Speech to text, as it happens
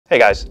Hey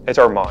guys, it's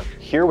Armand,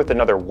 here with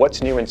another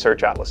What's New in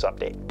Search Atlas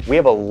update. We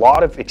have a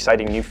lot of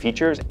exciting new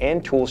features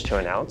and tools to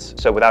announce,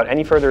 so without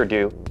any further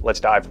ado, let's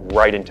dive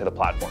right into the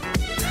platform.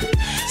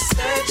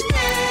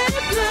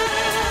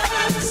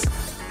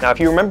 Now, if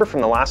you remember from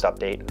the last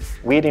update,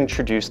 we had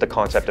introduced the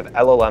concept of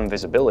LLM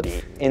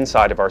visibility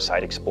inside of our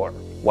Site Explorer.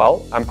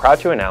 Well, I'm proud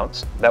to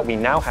announce that we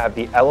now have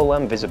the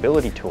LLM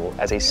visibility tool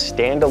as a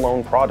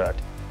standalone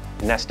product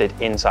nested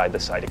inside the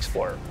Site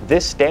Explorer.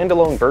 This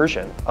standalone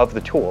version of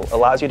the tool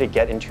allows you to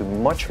get into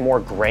much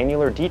more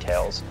granular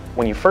details.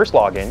 When you first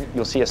log in,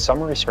 you'll see a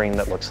summary screen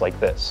that looks like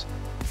this.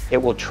 It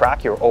will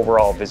track your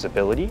overall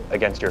visibility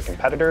against your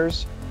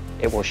competitors.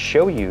 It will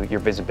show you your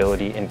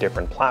visibility in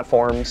different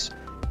platforms,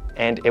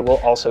 and it will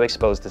also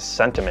expose the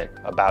sentiment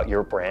about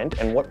your brand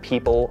and what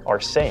people are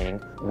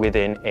saying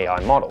within AI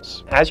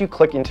models. As you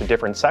click into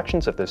different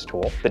sections of this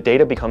tool, the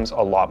data becomes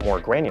a lot more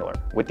granular,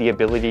 with the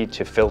ability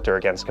to filter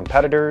against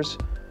competitors,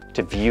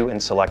 to view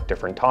and select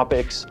different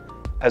topics,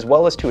 as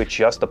well as to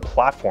adjust the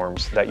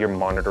platforms that you're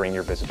monitoring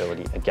your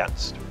visibility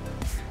against.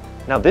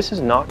 Now, this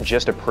is not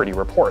just a pretty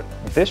report.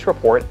 This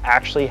report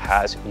actually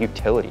has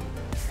utility.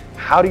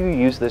 How do you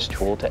use this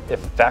tool to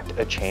effect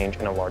a change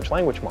in a large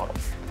language model?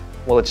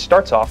 Well, it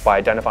starts off by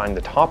identifying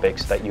the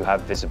topics that you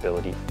have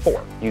visibility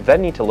for. You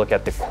then need to look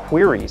at the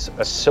queries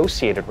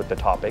associated with the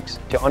topics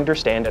to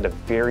understand at a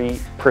very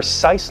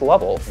precise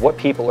level what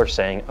people are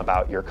saying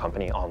about your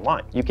company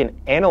online. You can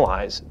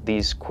analyze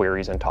these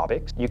queries and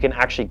topics. You can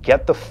actually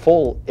get the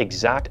full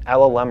exact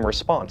LLM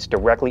response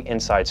directly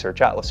inside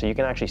Search Atlas, so you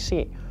can actually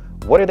see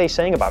what are they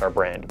saying about our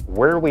brand,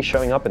 where are we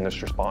showing up in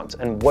this response,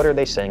 and what are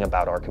they saying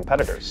about our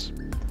competitors.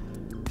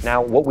 Now,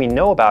 what we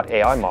know about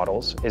AI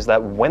models is that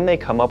when they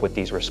come up with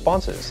these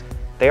responses,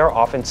 they are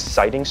often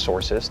citing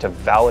sources to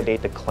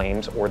validate the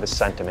claims or the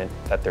sentiment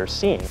that they're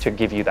seeing to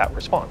give you that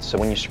response. So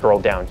when you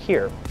scroll down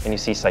here and you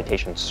see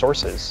citation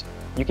sources,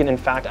 you can in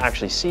fact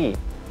actually see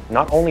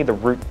not only the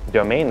root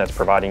domain that's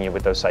providing you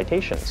with those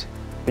citations,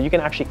 but you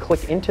can actually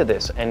click into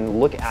this and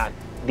look at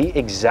the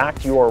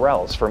exact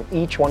URLs from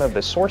each one of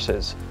the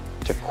sources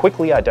to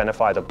quickly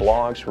identify the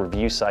blogs,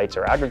 review sites,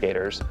 or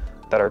aggregators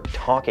that are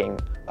talking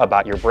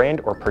about your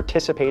brand or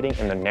participating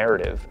in the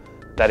narrative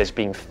that is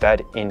being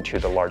fed into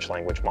the large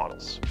language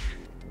models.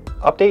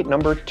 Update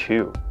number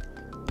 2.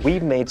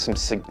 We've made some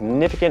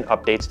significant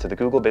updates to the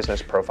Google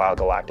Business Profile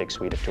Galactic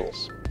suite of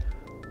tools.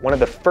 One of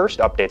the first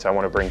updates I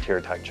want to bring to your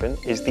attention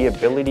is the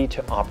ability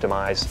to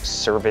optimize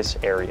service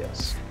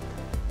areas.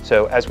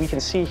 So as we can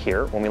see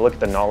here, when we look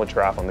at the knowledge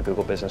graph on the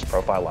Google Business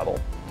Profile level,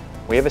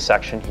 we have a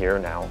section here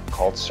now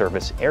called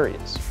Service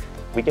Areas.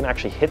 We can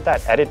actually hit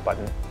that edit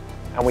button,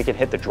 and we can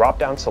hit the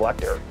drop-down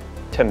selector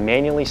to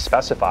manually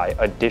specify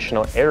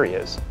additional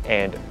areas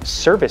and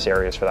service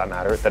areas, for that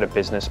matter, that a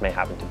business may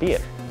happen to be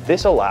in.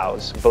 This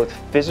allows both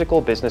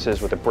physical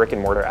businesses with a brick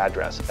and mortar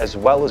address, as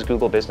well as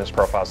Google Business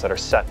Profiles that are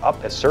set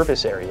up as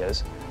service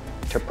areas,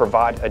 to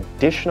provide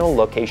additional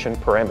location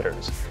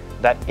parameters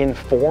that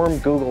inform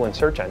Google and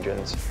search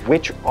engines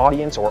which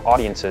audience or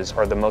audiences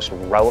are the most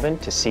relevant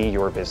to see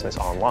your business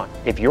online.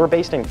 If you're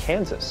based in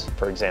Kansas,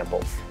 for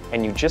example,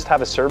 and you just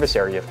have a service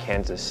area of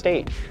Kansas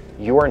State,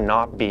 you are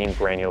not being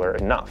granular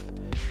enough.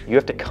 You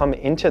have to come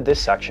into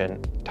this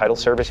section, titled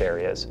Service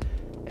Areas,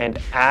 and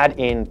add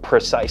in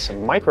precise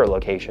micro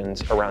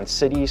locations around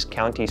cities,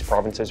 counties,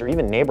 provinces, or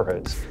even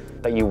neighborhoods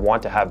that you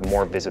want to have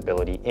more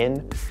visibility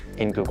in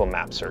Google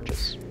Maps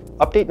searches.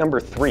 Update number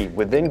 3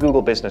 within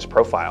Google Business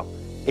Profile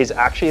is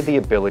actually the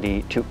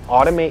ability to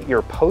automate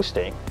your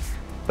posting,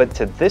 but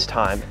to this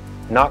time,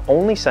 not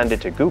only send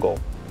it to Google,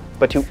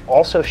 but to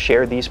also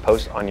share these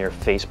posts on your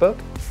Facebook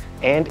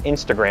and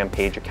Instagram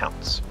page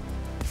accounts.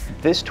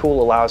 This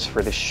tool allows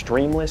for the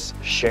streamless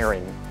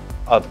sharing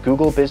of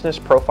Google Business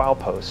Profile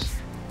posts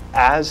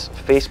as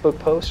Facebook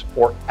posts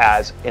or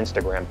as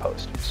Instagram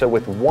posts. So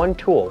with one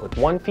tool, with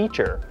one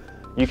feature,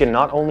 you can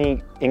not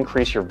only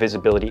increase your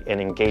visibility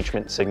and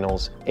engagement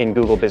signals in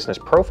Google Business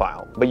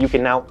Profile, but you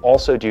can now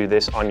also do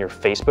this on your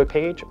Facebook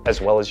page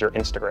as well as your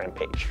Instagram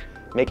page,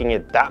 making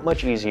it that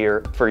much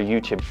easier for you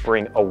to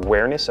bring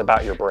awareness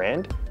about your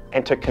brand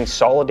and to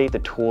consolidate the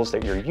tools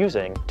that you're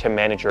using to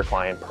manage your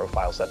client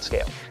profiles at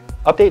scale.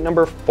 Update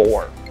number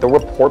 4, the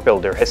report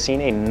builder has seen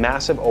a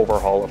massive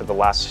overhaul over the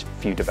last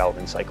few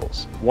development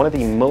cycles. One of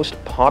the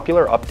most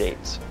popular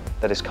updates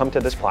that has come to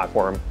this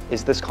platform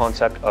is this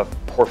concept of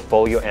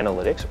portfolio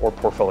analytics or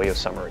portfolio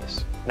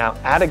summaries. Now,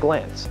 at a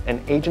glance,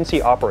 an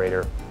agency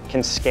operator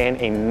can scan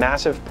a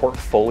massive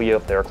portfolio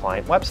of their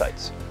client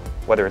websites,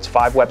 whether it's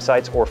 5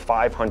 websites or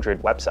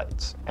 500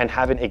 websites, and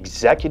have an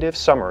executive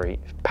summary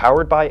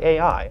powered by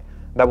AI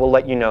that will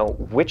let you know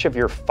which of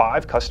your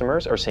 5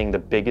 customers are seeing the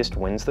biggest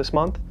wins this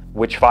month,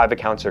 which 5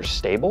 accounts are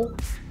stable,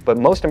 but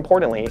most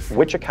importantly,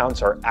 which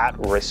accounts are at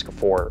risk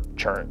for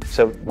churn.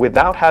 So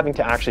without having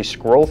to actually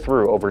scroll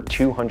through over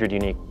 200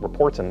 unique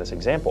reports in this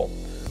example,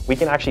 we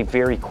can actually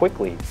very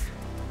quickly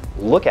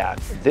look at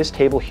this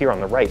table here on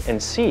the right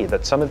and see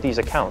that some of these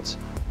accounts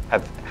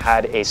have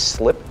had a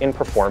slip in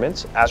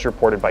performance as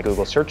reported by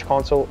Google Search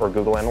Console or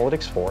Google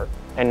Analytics 4,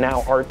 and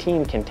now our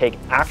team can take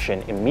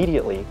action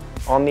immediately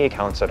on the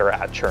accounts that are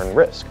at churn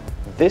risk.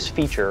 This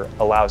feature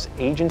allows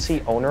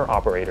agency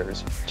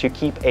owner-operators to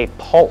keep a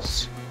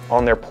pulse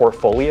on their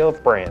portfolio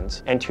of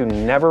brands and to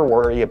never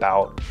worry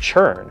about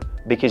churn,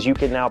 because you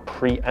can now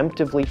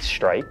preemptively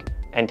strike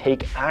and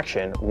take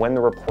action when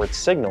the report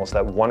signals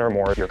that one or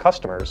more of your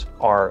customers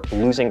are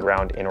losing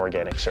ground in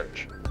organic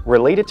search.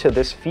 Related to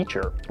this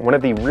feature, one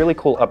of the really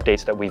cool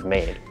updates that we've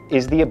made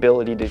is the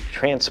ability to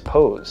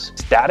transpose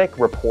static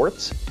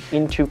reports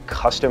into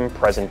custom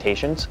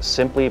presentations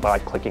simply by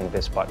clicking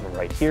this button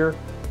right here,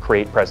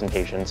 Create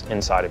Presentations,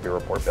 inside of your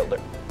report builder.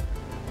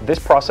 This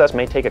process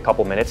may take a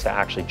couple minutes to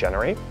actually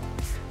generate.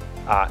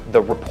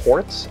 The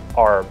reports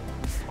are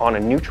on a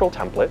neutral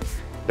template.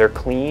 They're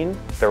clean,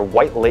 they're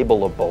white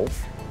labelable,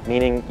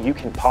 meaning you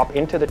can pop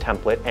into the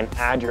template and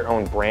add your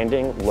own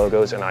branding,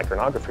 logos, and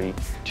iconography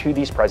to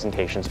these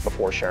presentations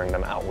before sharing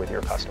them out with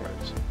your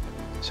customers.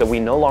 So we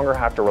no longer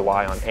have to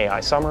rely on AI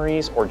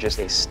summaries or just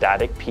a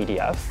static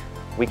PDF.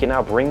 We can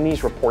now bring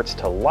these reports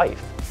to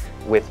life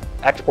with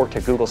export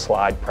to Google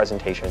Slide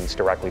presentations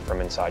directly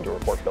from inside your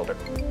report builder.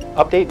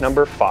 Update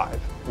number 5,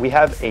 we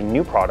have a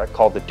new product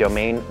called the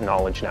Domain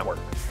Knowledge Network.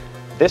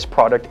 This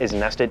product is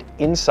nested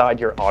inside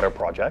your auto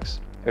projects.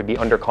 It would be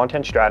under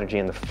Content Strategy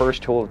in the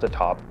first tool at the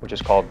top, which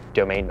is called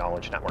Domain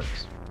Knowledge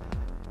Networks.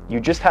 You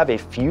just have a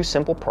few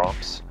simple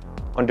prompts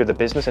under the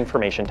Business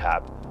Information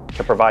tab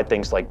to provide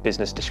things like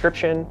business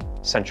description,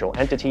 central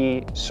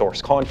entity,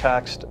 source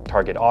context,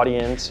 target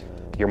audience,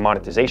 your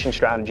monetization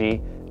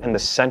strategy, and the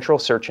central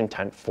search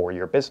intent for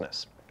your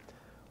business.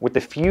 With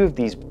a few of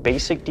these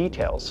basic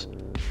details,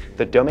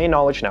 the Domain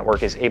Knowledge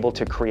Network is able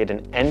to create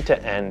an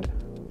end-to-end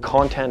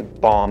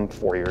content bomb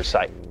for your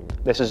site.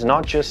 This is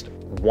not just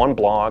one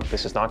blog,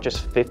 this is not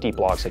just 50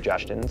 blog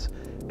suggestions.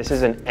 This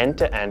is an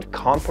end-to-end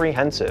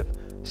comprehensive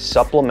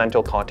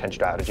supplemental content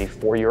strategy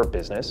for your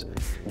business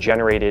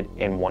generated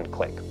in one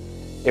click.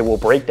 It will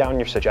break down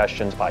your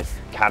suggestions by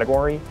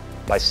category,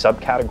 by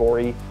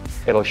subcategory.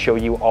 It'll show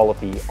you all of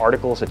the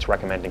articles it's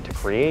recommending to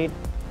create,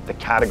 the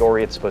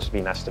category it's supposed to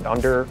be nested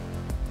under,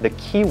 the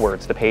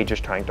keywords the page is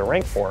trying to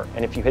rank for,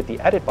 and if you hit the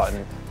edit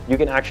button, you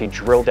can actually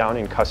drill down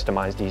and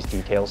customize these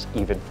details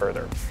even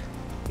further.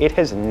 It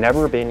has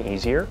never been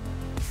easier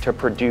to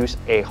produce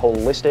a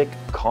holistic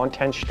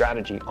content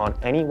strategy on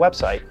any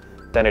website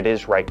than it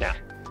is right now.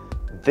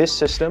 This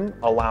system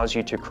allows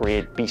you to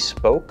create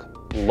bespoke,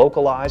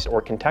 localized,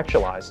 or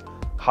contextualized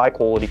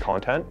high-quality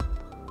content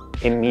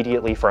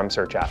immediately from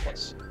Search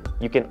Atlas.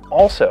 You can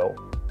also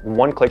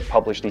one-click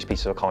publish these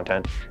pieces of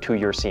content to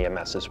your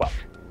CMS as well.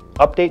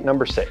 Update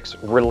number 6,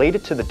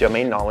 related to the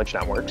Domain Knowledge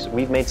Networks,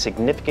 we've made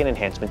significant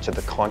enhancements to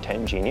the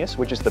Content Genius,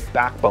 which is the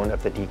backbone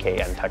of the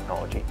DKN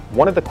technology.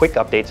 One of the quick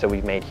updates that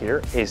we've made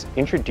here is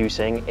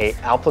introducing an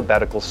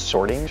alphabetical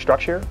sorting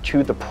structure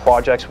to the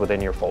projects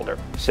within your folder.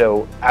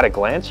 So at a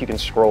glance, you can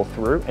scroll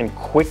through and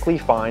quickly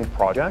find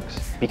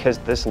projects because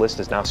this list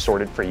is now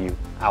sorted for you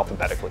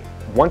alphabetically.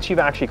 Once you've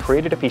actually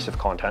created a piece of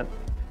content,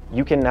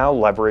 you can now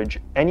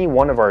leverage any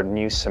one of our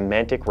new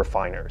semantic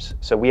refiners.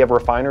 So we have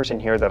refiners in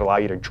here that allow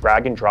you to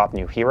drag and drop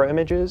new hero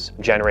images,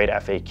 generate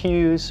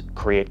FAQs,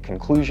 create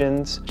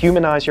conclusions,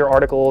 humanize your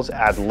articles,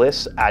 add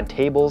lists, add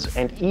tables,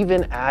 and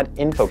even add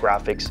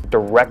infographics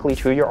directly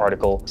to your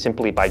article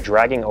simply by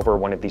dragging over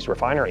one of these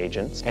refiner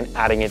agents and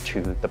adding it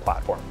to the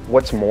platform.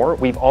 What's more,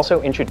 we've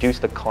also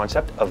introduced the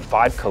concept of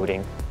vibe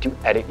coding to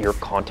edit your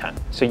content.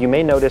 So you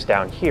may notice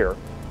down here,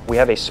 we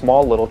have a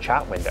small little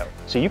chat window.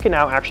 So you can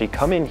now actually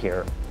come in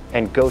here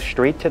and go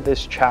straight to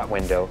this chat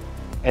window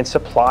and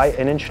supply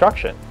an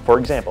instruction. For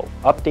example,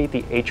 update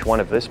the H1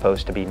 of this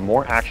post to be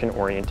more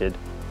action-oriented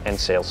and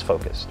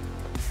sales-focused.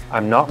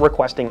 I'm not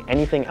requesting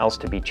anything else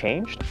to be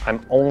changed.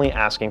 I'm only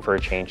asking for a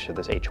change to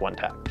this H1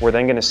 tag. We're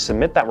then going to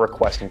submit that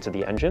request into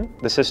the engine.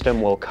 The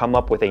system will come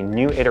up with a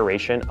new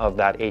iteration of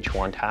that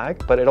H1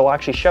 tag, but it'll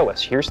actually show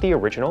us, here's the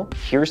original,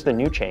 here's the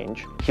new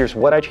change, here's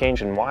what I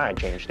changed and why I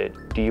changed it.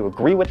 Do you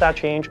agree with that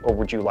change, or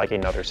would you like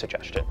another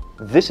suggestion?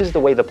 This is the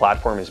way the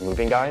platform is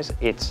moving, guys.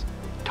 It's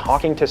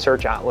talking to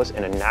Search Atlas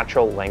in a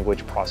natural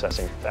language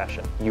processing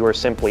fashion. You are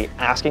simply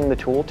asking the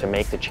tool to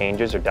make the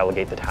changes or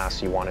delegate the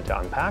tasks you want it to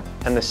unpack,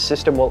 and the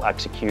system will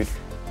execute,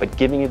 but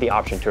giving you the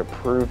option to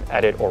approve,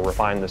 edit, or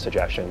refine the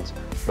suggestions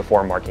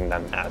before marking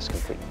them as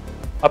complete.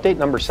 Update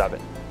number 7.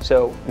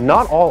 So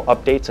not all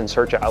updates in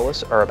Search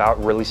Atlas are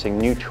about releasing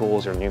new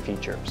tools or new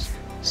features.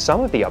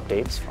 Some of the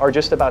updates are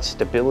just about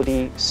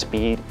stability,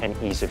 speed, and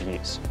ease of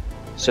use.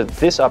 So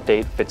this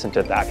update fits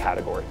into that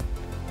category.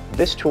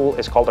 This tool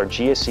is called our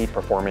GSC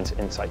Performance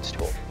Insights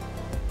tool.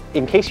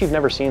 In case you've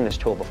never seen this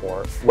tool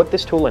before, what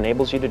this tool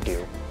enables you to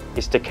do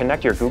is to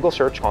connect your Google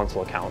Search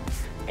Console account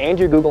and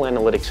your Google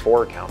Analytics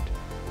 4 account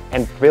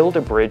and build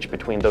a bridge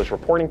between those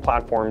reporting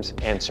platforms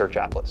and Search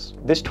Atlas.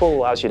 This tool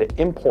allows you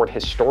to import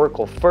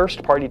historical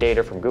first-party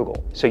data from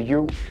Google, so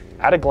you,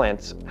 at a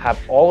glance, have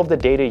all of the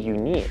data you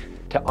need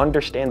to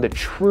understand the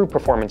true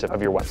performance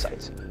of your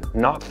websites,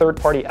 not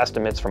third-party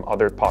estimates from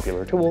other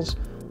popular tools,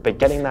 but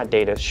getting that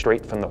data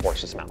straight from the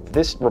horse's mouth.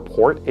 This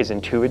report is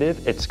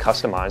intuitive, it's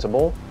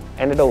customizable,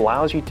 and it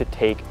allows you to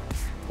take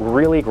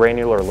really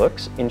granular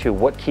looks into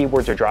what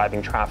keywords are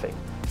driving traffic,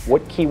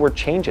 what keyword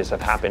changes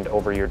have happened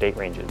over your date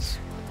ranges,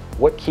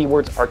 what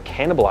keywords are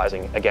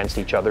cannibalizing against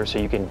each other so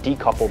you can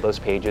decouple those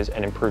pages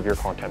and improve your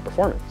content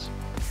performance.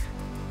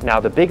 Now,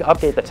 the big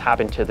update that's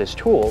happened to this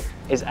tool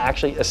is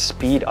actually a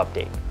speed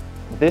update.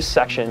 This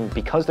section,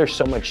 because there's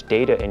so much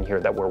data in here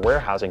that we're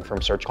warehousing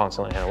from Search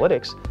Console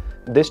Analytics,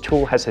 this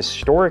tool has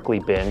historically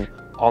been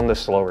on the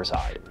slower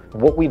side.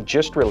 What we've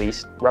just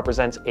released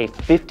represents a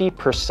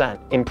 50%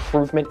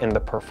 improvement in the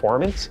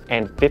performance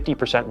and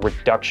 50%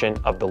 reduction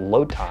of the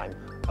load time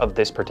of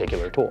this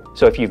particular tool.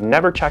 So if you've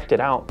never checked it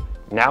out,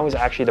 now is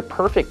actually the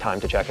perfect time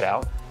to check it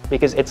out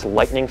because it's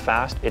lightning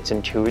fast, it's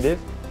intuitive,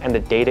 and the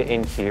data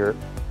in here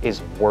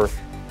is worth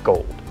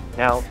gold.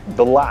 Now,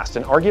 the last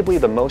and arguably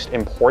the most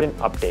important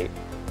update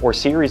or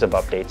series of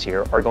updates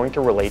here are going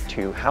to relate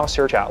to how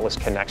Search Atlas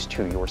connects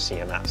to your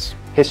CMS.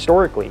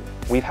 Historically,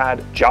 we've had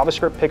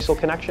JavaScript pixel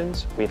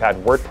connections, we've had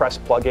WordPress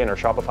plugin or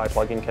Shopify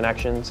plugin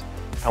connections,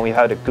 and we've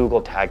had a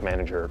Google Tag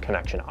Manager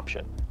connection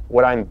option.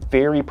 What I'm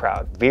very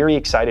proud, very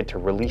excited to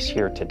release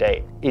here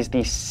today is the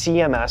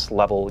CMS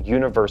level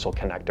universal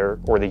connector,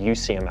 or the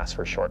UCMS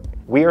for short.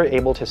 We are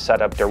able to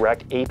set up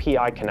direct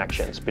API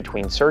connections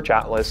between Search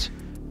Atlas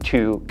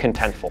to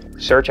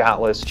Contentful, Search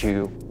Atlas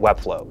to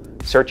Webflow,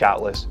 Search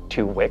Atlas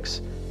to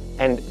Wix,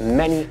 and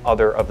many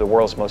other of the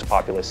world's most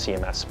popular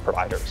CMS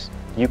providers.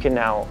 You can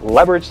now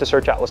leverage the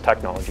Search Atlas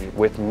technology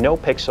with no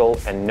pixel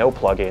and no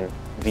plugin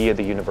via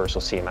the universal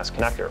CMS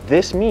connector.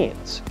 This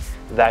means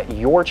that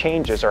your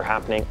changes are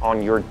happening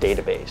on your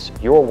database.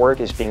 Your work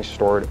is being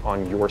stored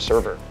on your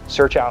server.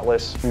 Search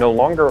Atlas no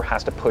longer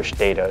has to push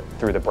data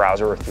through the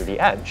browser or through the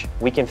edge.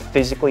 We can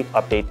physically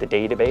update the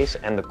database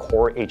and the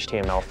core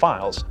HTML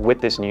files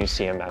with this new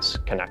CMS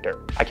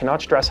connector. I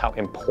cannot stress how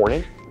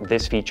important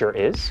this feature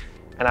is,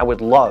 and I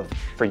would love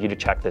for you to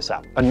check this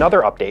out.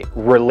 Another update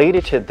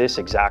related to this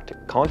exact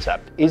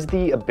concept is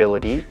the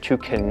ability to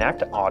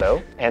connect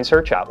Auto and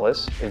Search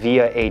Atlas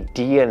via a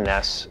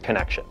DNS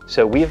connection.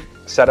 So we've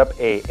set up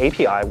an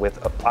API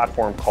with a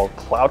platform called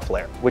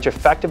Cloudflare, which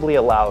effectively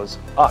allows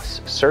us,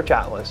 Search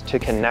Atlas, to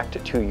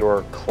connect to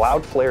your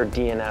Cloudflare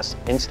DNS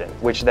instance,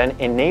 which then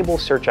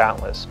enables Search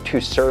Atlas to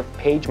serve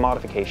page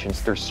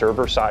modifications through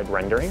server-side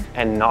rendering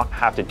and not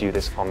have to do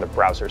this on the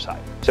browser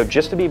side. So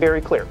just to be very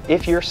clear,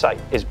 if your site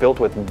is built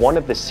with one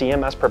of the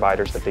CMS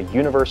providers that the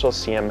Universal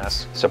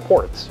CMS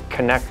supports,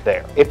 connect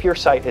there. If your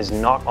site is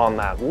not on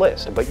that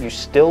list, but you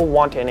still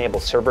want to enable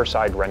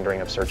server-side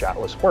rendering of Search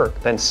Atlas work,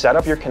 then set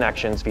up your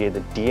connections via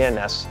the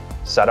DNS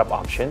setup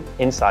option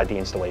inside the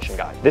installation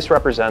guide. This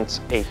represents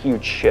a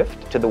huge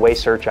shift to the way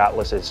Search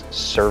Atlas is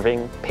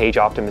serving page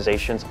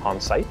optimizations on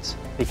sites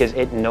because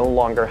it no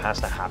longer has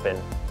to happen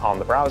on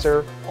the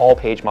browser. All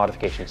page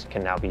modifications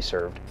can now be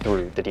served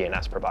through the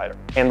DNS provider.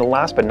 And the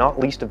last but not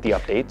least of the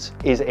updates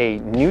is a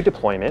new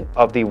deployment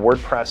of the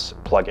WordPress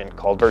plugin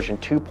called version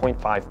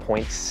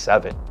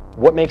 2.5.7.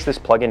 What makes this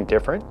plugin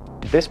different?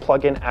 This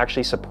plugin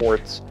actually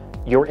supports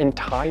your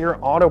entire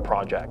auto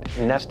project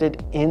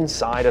nested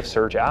inside of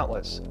Search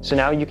Atlas. So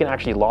now you can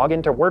actually log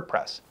into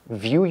WordPress,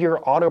 view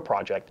your auto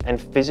project,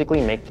 and physically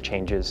make the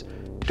changes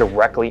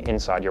directly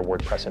inside your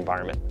WordPress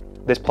environment.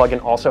 This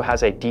plugin also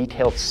has a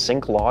detailed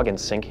sync log and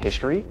sync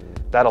history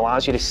that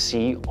allows you to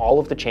see all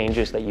of the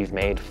changes that you've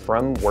made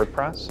from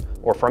WordPress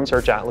or from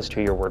Search Atlas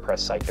to your WordPress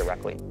site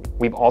directly.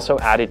 We've also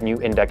added new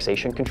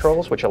indexation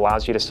controls, which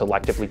allows you to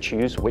selectively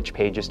choose which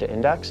pages to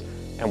index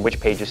and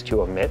which pages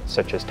to omit,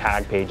 such as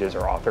tag pages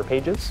or author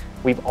pages.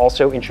 We've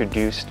also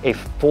introduced a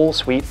full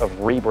suite of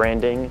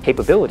rebranding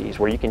capabilities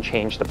where you can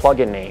change the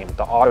plugin name,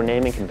 the auto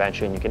naming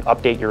convention, you can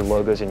update your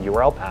logos and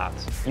URL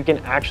paths. You can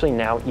actually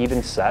now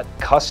even set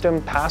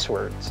custom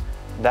passwords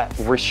that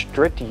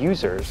restrict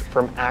users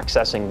from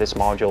accessing this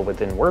module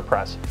within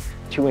WordPress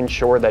to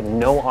ensure that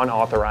no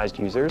unauthorized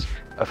users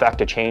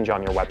affect a change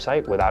on your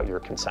website without your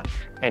consent.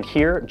 And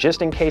here,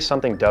 just in case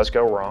something does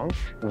go wrong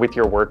with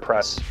your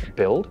WordPress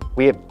build,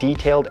 we have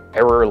detailed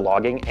error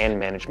logging and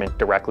management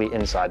directly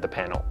inside the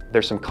panel.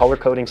 There's some color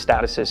coding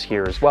statuses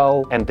here as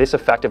well, and this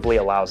effectively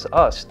allows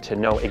us to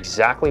know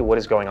exactly what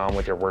is going on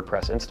with your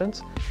WordPress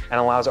instance and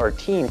allows our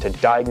team to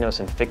diagnose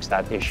and fix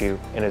that issue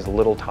in as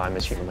little time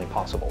as humanly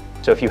possible.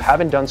 So if you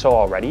haven't done so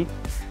already,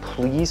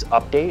 please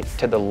update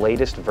to the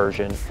latest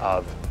version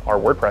of our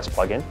WordPress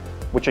plugin,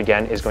 which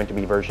again is going to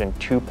be version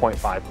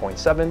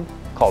 2.5.7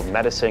 called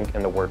MetaSync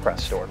in the WordPress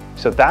store.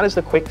 So that is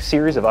the quick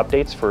series of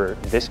updates for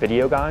this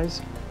video,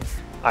 guys.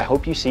 I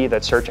hope you see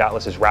that Search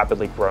Atlas is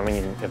rapidly growing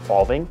and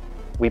evolving.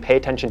 We pay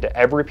attention to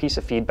every piece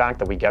of feedback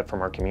that we get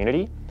from our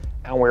community,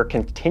 and we're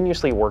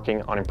continuously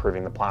working on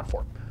improving the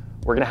platform.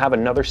 We're going to have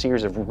another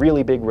series of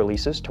really big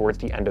releases towards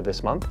the end of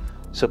this month,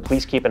 so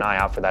please keep an eye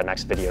out for that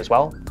next video as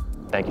well.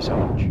 Thank you so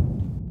much.